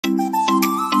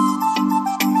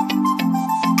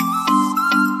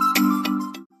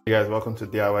Hey guys, welcome to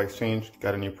DIY Exchange.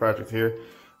 Got a new project here.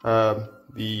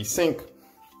 The sink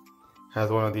has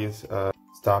one of these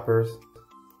stoppers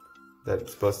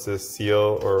that's supposed to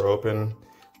seal or open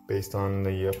based on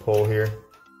the pole here.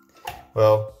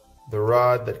 Well, the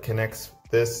rod that connects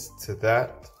this to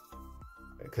that,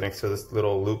 it connects to this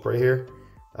little loop right here,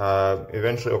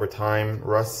 eventually over time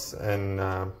rusts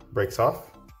and breaks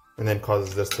off and then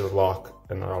causes this to lock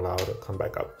and not allow it to come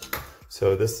back up.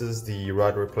 So this is the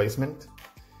rod replacement.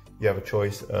 You have a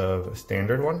choice of a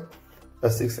standard one, a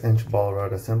 6-inch ball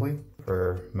rod assembly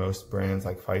for most brands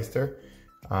like Feister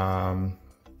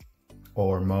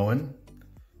or Moen.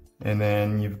 And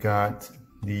then you've got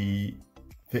the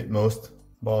Fit Most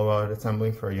ball rod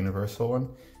assembly for a universal one,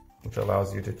 which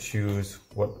allows you to choose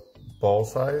what ball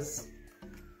size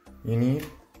you need.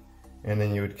 And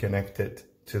then you would connect it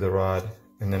to the rod,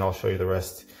 and then I'll show you the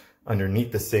rest.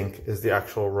 Underneath the sink is the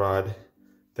actual rod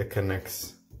that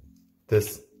connects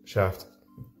this shaft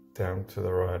down to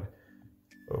the rod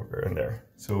over in there.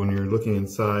 So when you're looking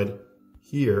inside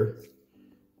here,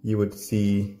 you would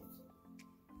see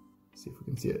if we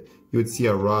can see it, you would see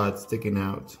a rod sticking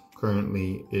out.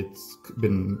 Currently it's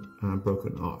been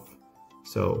broken off,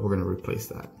 so we're going to replace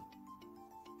that.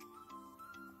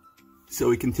 So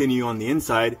we continue on the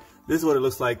inside. This is what it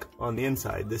looks like on the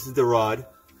inside. This is the rod,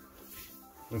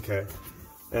 okay,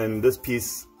 and this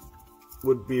piece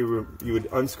would be, you would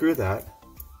unscrew that.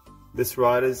 This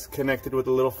rod is connected with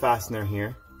a little fastener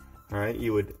here. All right,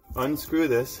 you would unscrew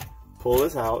this, pull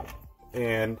this out,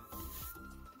 and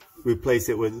replace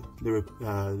it with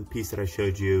the piece that I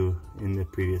showed you in the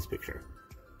previous picture.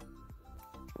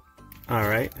 All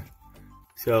right,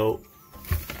 so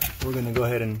we're gonna go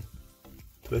ahead and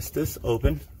twist this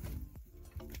open.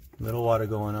 A little water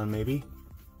going on maybe.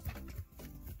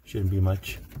 Shouldn't be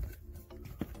much.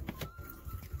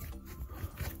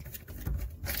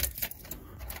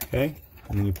 Okay,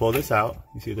 and then you pull this out.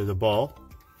 You see there's a ball.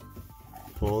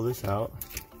 Pull this out.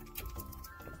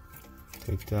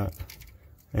 Take that.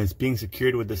 And it's being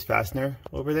secured with this fastener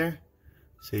over there.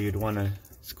 So you'd want to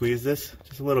squeeze this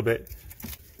just a little bit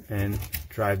and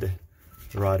drive the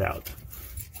rod out.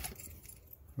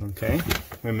 Okay,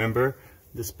 remember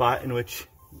the spot in which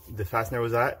the fastener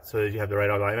was at so that you have the right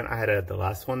alignment. I had it at the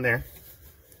last one there.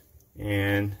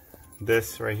 And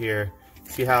this right here,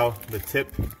 see how the tip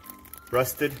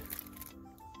rusted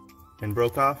and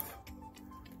broke off?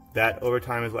 That over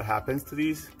time is what happens to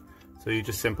these. So you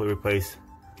just simply replace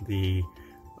the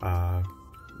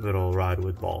little rod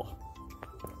with ball.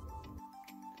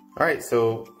 All right,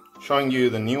 so showing you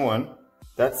the new one.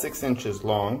 That's 6 inches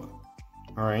long.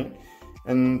 All right,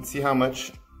 and see how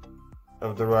much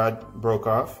of the rod broke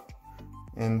off.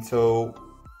 And so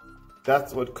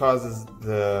that's what causes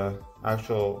the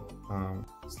actual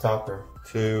stopper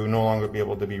to no longer be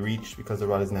able to be reached, because the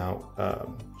rod is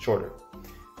now shorter,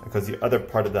 because the other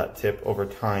part of that tip over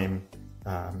time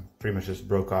pretty much just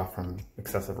broke off from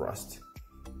excessive rust.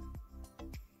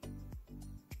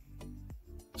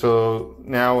 So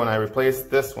now when I replace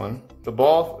this one, the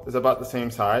ball is about the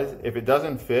same size. If it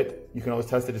doesn't fit, you can always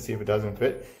test it to see if it doesn't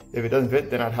fit. If it doesn't fit,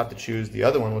 then I'd have to choose the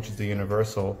other one, which is the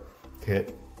universal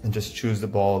kit, and just choose the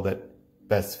ball that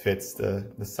best fits the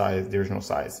size, the original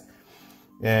size.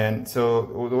 And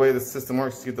so the way the system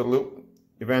works, see the loop,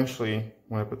 eventually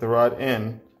when I put the rod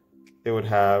in, it would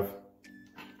have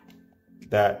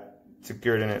that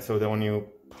secured in it, so that when you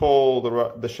pull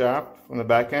the shaft from the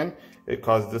back end, it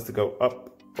causes this to go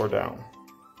up or down.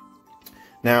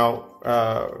 Now,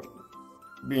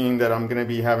 being that I'm going to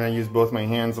be having to use both my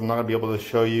hands, I'm not going to be able to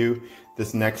show you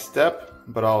this next step,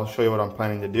 but I'll show you what I'm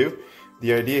planning to do.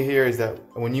 The idea here is that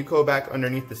when you go back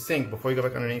underneath the sink, before you go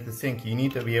back underneath the sink, you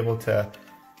need to be able to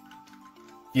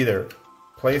either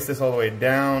place this all the way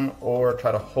down or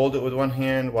try to hold it with one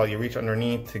hand while you reach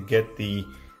underneath to get the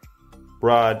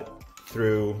rod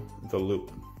through the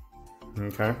loop.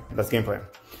 Okay, that's game plan.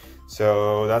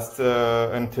 So that's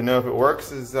and to know if it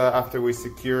works is after we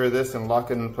secure this and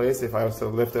lock it in place, if I was to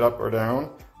lift it up or down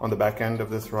on the back end of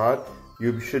this rod,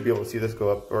 you should be able to see this go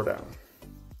up or down.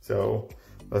 So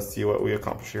let's see what we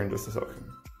accomplish here in just a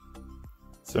second.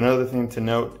 So another thing to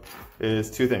note is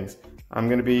two things. I'm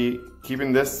going to be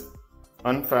keeping this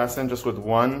unfastened just with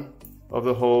one of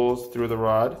the holes through the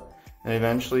rod, and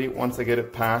eventually once I get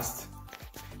it past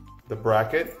the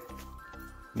bracket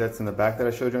that's in the back that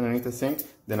I showed you underneath the sink,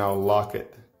 then I'll lock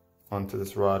it onto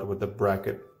this rod with the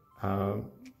bracket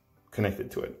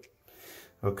connected to it.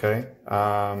 Okay,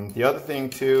 the other thing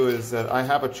too is that I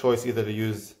have a choice either to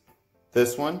use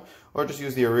this one or just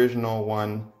use the original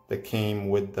one that came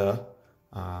with the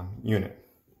unit.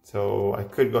 So I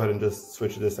could go ahead and just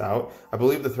switch this out. I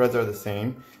believe the threads are the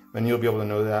same, and you'll be able to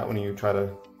know that when you try to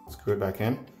screw it back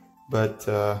in. But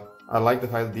I like the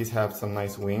fact that these have some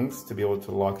nice wings to be able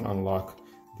to lock and unlock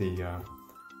the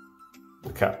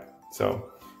cap.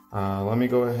 So let me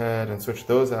go ahead and switch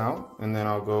those out, and then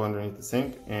I'll go underneath the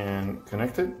sink and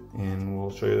connect it, and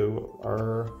we'll show you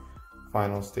our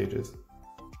final stages.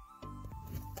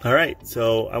 All right,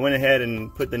 so I went ahead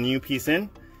and put the new piece in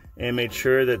and made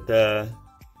sure that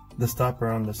the stopper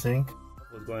on the sink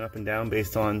was going up and down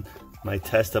based on my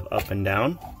test of up and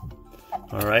down.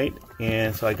 All right,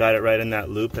 and so I got it right in that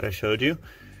loop that I showed you.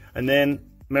 And then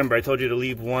remember, I told you to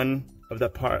leave one of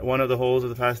the holes of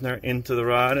the fastener into the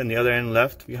rod and the other end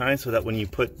left behind, so that when you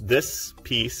put this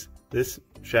piece, this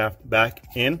shaft back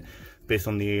in, based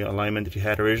on the alignment that you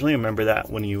had originally, remember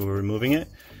that when you were removing it.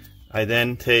 I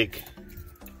then take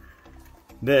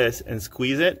this and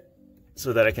squeeze it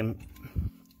so that I can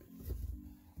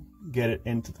get it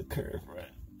into the curve,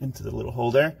 right into the little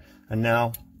hole there, and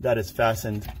now that is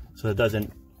fastened so it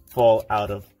doesn't fall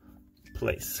out of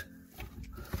place.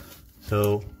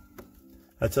 So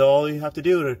that's all you have to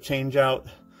do to change out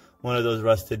one of those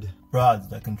rusted rods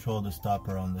that control the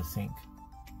stopper on the sink.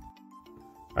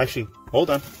 Actually, hold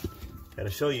on, gotta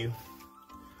show you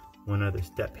one other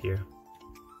step here.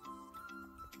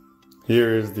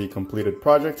 Here is the completed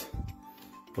project,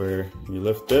 where you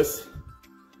lift this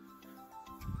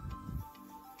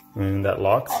and that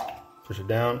locks, push it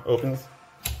down, opens,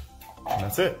 and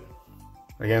that's it.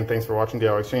 Again, thanks for watching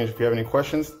DIY Exchange. If you have any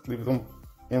questions, leave them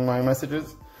in my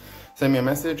messages. Send me a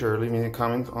message or leave me a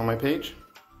comment on my page.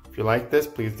 If you like this,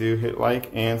 please do hit like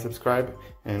and subscribe,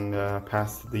 and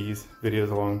pass these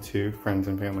videos along to friends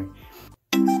and family.